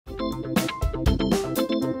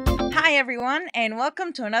Hi everyone, and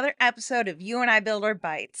welcome to another episode of You and I Build Our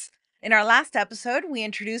Bytes. In our last episode, we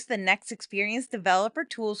introduced the Next Experience Developer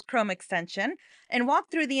Tools Chrome extension and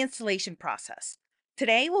walked through the installation process.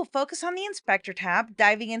 Today, we'll focus on the Inspector tab,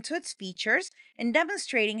 diving into its features and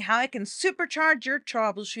demonstrating how it can supercharge your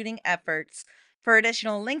troubleshooting efforts. For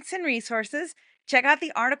additional links and resources, check out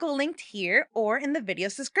the article linked here or in the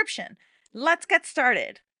video's description. Let's get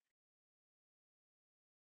started.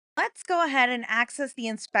 Let's go ahead and access the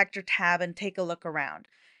Inspector tab and take a look around.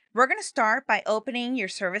 We're going to start by opening your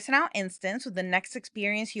ServiceNow instance with the Next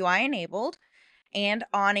Experience UI enabled. And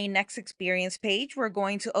on a Next Experience page, we're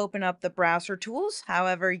going to open up the browser tools,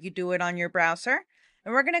 however you do it on your browser.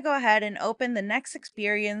 And we're going to go ahead and open the Next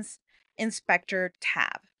Experience Inspector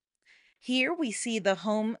tab. Here we see the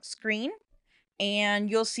home screen, and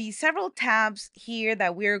you'll see several tabs here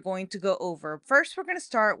that we're going to go over. First, we're going to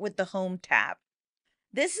start with the Home tab.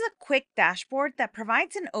 This is a quick dashboard that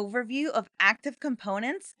provides an overview of active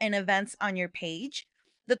components and events on your page.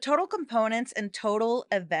 The total components and total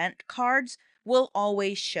event cards will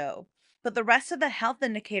always show, but the rest of the health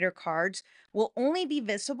indicator cards will only be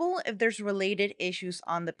visible if there's related issues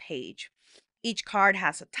on the page. Each card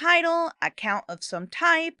has a title, a count of some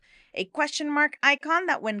type, a question mark icon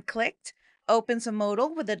that when clicked opens a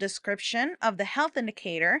modal with a description of the health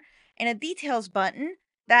indicator, and a details button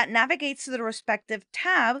that navigates to the respective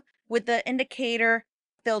tab with the indicator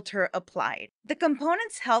filter applied. The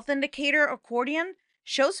component's health indicator accordion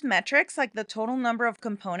shows metrics like the total number of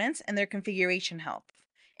components and their configuration health.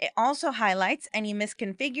 It also highlights any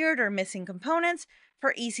misconfigured or missing components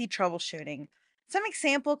for easy troubleshooting. Some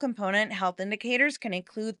example component health indicators can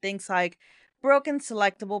include things like broken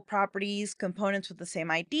selectable properties, components with the same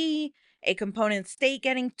ID, a component state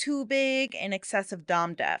getting too big, and excessive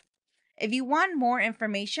DOM depth. If you want more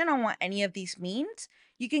information on what any of these means,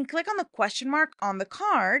 you can click on the question mark on the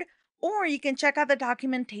card, or you can check out the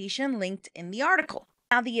documentation linked in the article.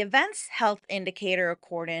 Now, the Events Health Indicator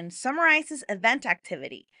accordion summarizes event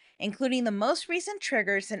activity, including the most recent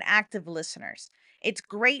triggers and active listeners. It's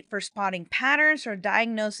great for spotting patterns or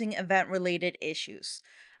diagnosing event-related issues.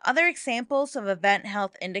 Other examples of event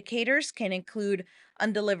health indicators can include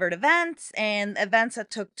undelivered events and events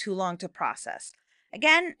that took too long to process.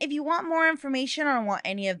 Again, if you want more information on what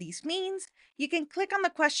any of these means, you can click on the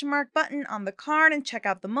question mark button on the card and check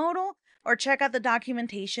out the modal, or check out the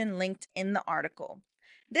documentation linked in the article.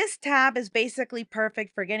 This tab is basically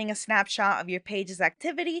perfect for getting a snapshot of your page's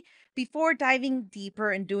activity before diving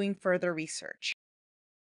deeper and doing further research.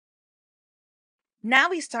 Now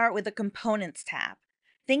we start with the Components tab.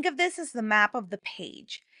 Think of this as the map of the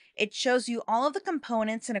page. It shows you all of the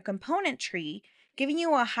components in a component tree, giving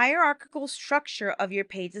you a hierarchical structure of your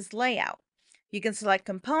page's layout. You can select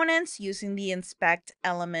components using the Inspect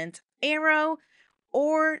Element arrow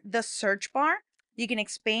or the search bar. You can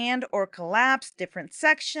expand or collapse different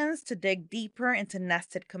sections to dig deeper into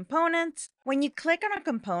nested components. When you click on a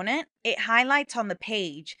component, it highlights on the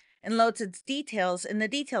page and loads its details in the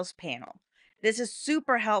Details panel. This is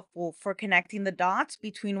super helpful for connecting the dots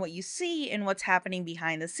between what you see and what's happening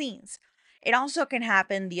behind the scenes. It also can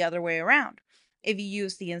happen the other way around. If you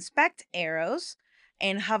use the Inspect arrows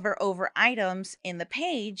and hover over items in the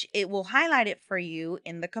page, it will highlight it for you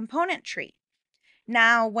in the component tree.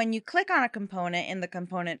 Now, when you click on a component in the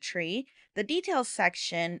component tree, the Details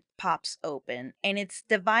section pops open, and it's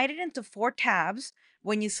divided into 4 tabs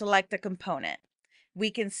when you select a component. We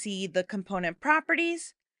can see the component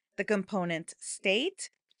properties, the component state,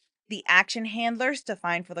 the action handlers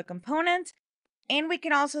defined for the component, and we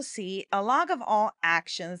can also see a log of all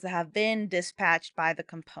actions that have been dispatched by the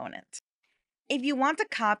component. If you want to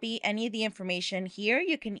copy any of the information here,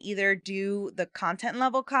 you can either do the content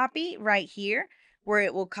level copy right here, where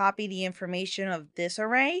it will copy the information of this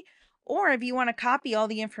array, or if you want to copy all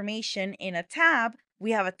the information in a tab,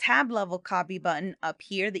 we have a tab level copy button up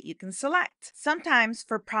here that you can select. Sometimes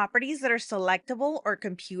for properties that are selectable or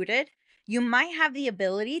computed, you might have the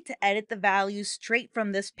ability to edit the values straight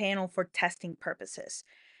from this panel for testing purposes.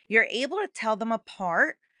 You're able to tell them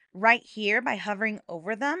apart right here by hovering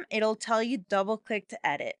over them. It'll tell you double click to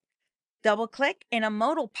edit. Double click and a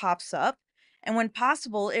modal pops up, and when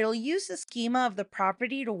possible, it'll use the schema of the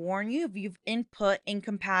property to warn you if you've input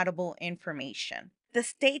incompatible information. The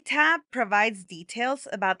State tab provides details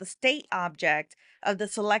about the state object of the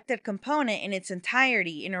selected component in its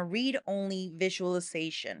entirety in a read-only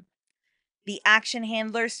visualization. The Action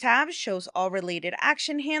Handlers tab shows all related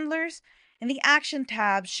action handlers, and the Action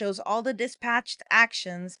tab shows all the dispatched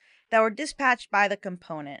actions that were dispatched by the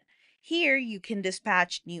component. Here you can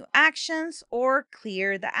dispatch new actions or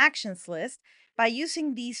clear the actions list by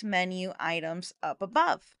using these menu items up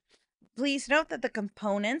above. Please note that the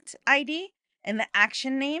component ID and the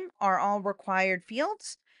action name are all required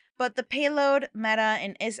fields, but the payload, meta,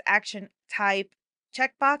 and is action type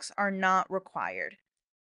checkbox are not required.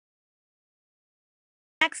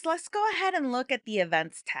 Next, let's go ahead and look at the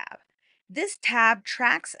Events tab. This tab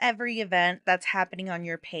tracks every event that's happening on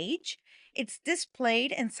your page. It's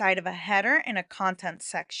displayed inside of a header and a content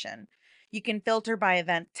section. You can filter by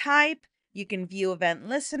event type, you can view event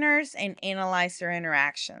listeners, and analyze their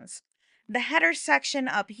interactions. The header section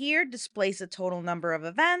up here displays the total number of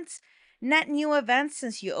events, net new events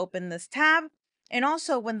since you opened this tab, and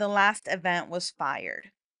also when the last event was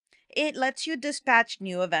fired. It lets you dispatch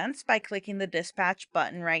new events by clicking the dispatch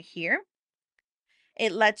button right here.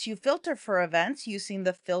 It lets you filter for events using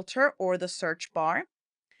the filter or the search bar.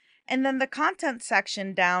 And then the content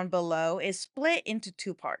section down below is split into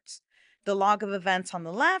two parts: the log of events on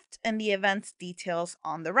the left and the events details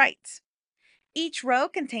on the right. Each row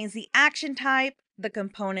contains the action type, the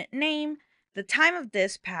component name, the time of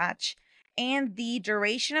dispatch, and the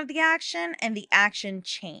duration of the action and the action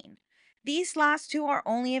chain. These last two are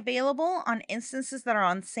only available on instances that are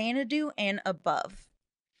on Xanadu and above.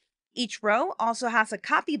 Each row also has a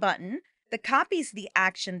copy button that copies the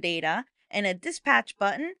action data and a dispatch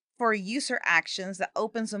button for user actions that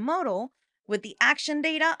opens a modal with the action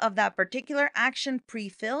data of that particular action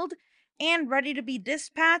pre-filled and ready to be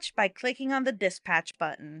dispatched by clicking on the dispatch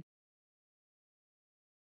button.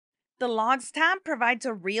 The Logs tab provides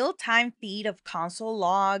a real-time feed of console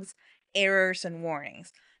logs, errors, and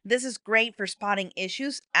warnings. This is great for spotting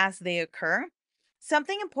issues as they occur.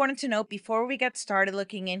 Something important to note before we get started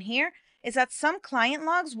looking in here is that some client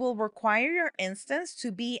logs will require your instance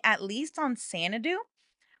to be at least on Xanadu,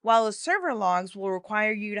 while the server logs will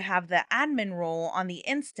require you to have the admin role on the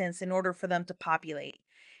instance in order for them to populate.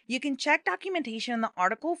 You can check documentation in the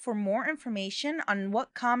article for more information on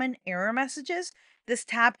what common error messages this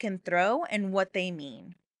tab can throw and what they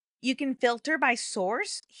mean. You can filter by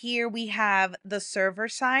source. Here we have the server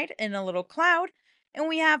side in a little cloud, and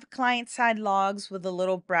we have client side logs with a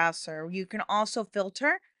little browser. You can also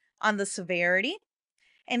filter on the severity.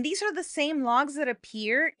 And these are the same logs that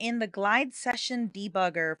appear in the Glide Session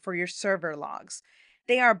Debugger for your server logs.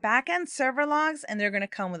 They are backend server logs, and they're going to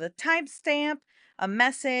come with a timestamp, a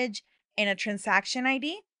message, and a transaction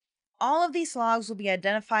ID. All of these logs will be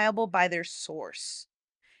identifiable by their source.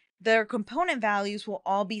 Their component values will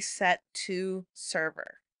all be set to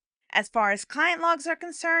server. As far as client logs are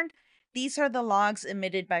concerned, these are the logs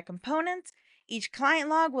emitted by components. Each client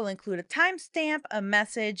log will include a timestamp, a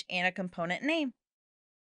message, and a component name.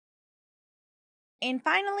 And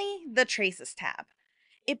finally, the Traces tab.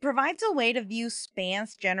 It provides a way to view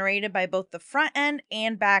spans generated by both the front end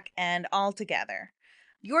and back end all together.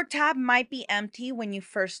 Your tab might be empty when you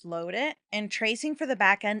first load it, and tracing for the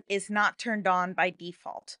back end is not turned on by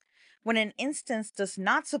default. When an instance does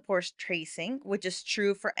not support tracing, which is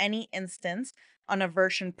true for any instance on a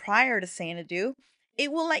version prior to Xanadu,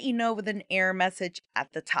 it will let you know with an error message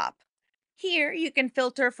at the top. Here, you can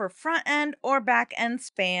filter for front end or back end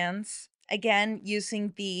spans, again,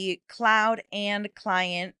 using the cloud and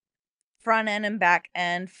client front end and back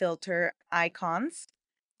end filter icons.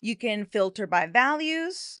 You can filter by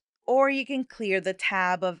values, or you can clear the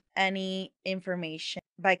tab of any information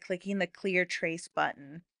by clicking the Clear Trace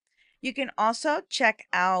button. You can also check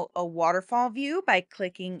out a waterfall view by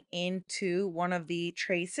clicking into one of the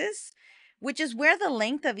traces, which is where the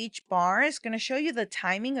length of each bar is going to show you the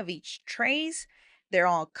timing of each trace. They're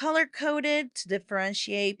all color coded to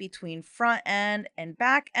differentiate between front end and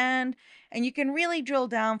back end, and you can really drill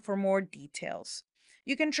down for more details.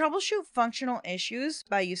 You can troubleshoot functional issues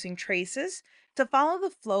by using traces to follow the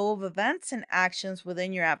flow of events and actions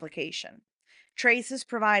within your application. Traces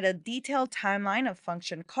provide a detailed timeline of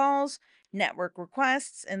function calls, network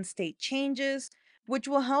requests, and state changes, which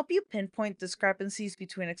will help you pinpoint discrepancies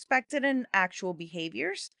between expected and actual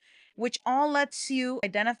behaviors, which all lets you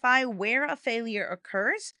identify where a failure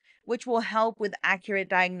occurs, which will help with accurate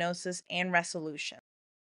diagnosis and resolution.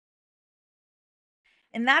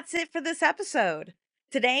 And that's it for this episode.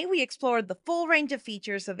 Today, we explored the full range of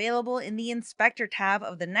features available in the Inspector tab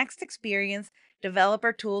of the Next Experience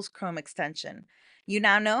Developer Tools Chrome extension. You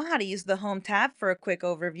now know how to use the Home tab for a quick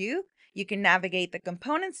overview. You can navigate the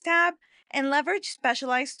Components tab and leverage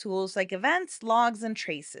specialized tools like events, logs, and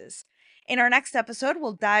traces. In our next episode,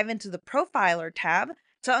 we'll dive into the Profiler tab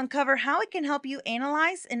to uncover how it can help you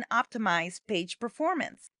analyze and optimize page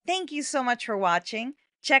performance. Thank you so much for watching.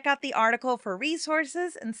 Check out the article for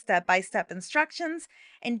resources and step-by-step instructions,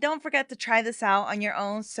 and don't forget to try this out on your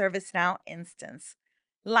own ServiceNow instance.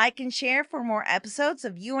 Like and share for more episodes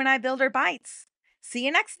of You and I Builder Bytes. See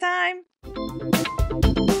you next time.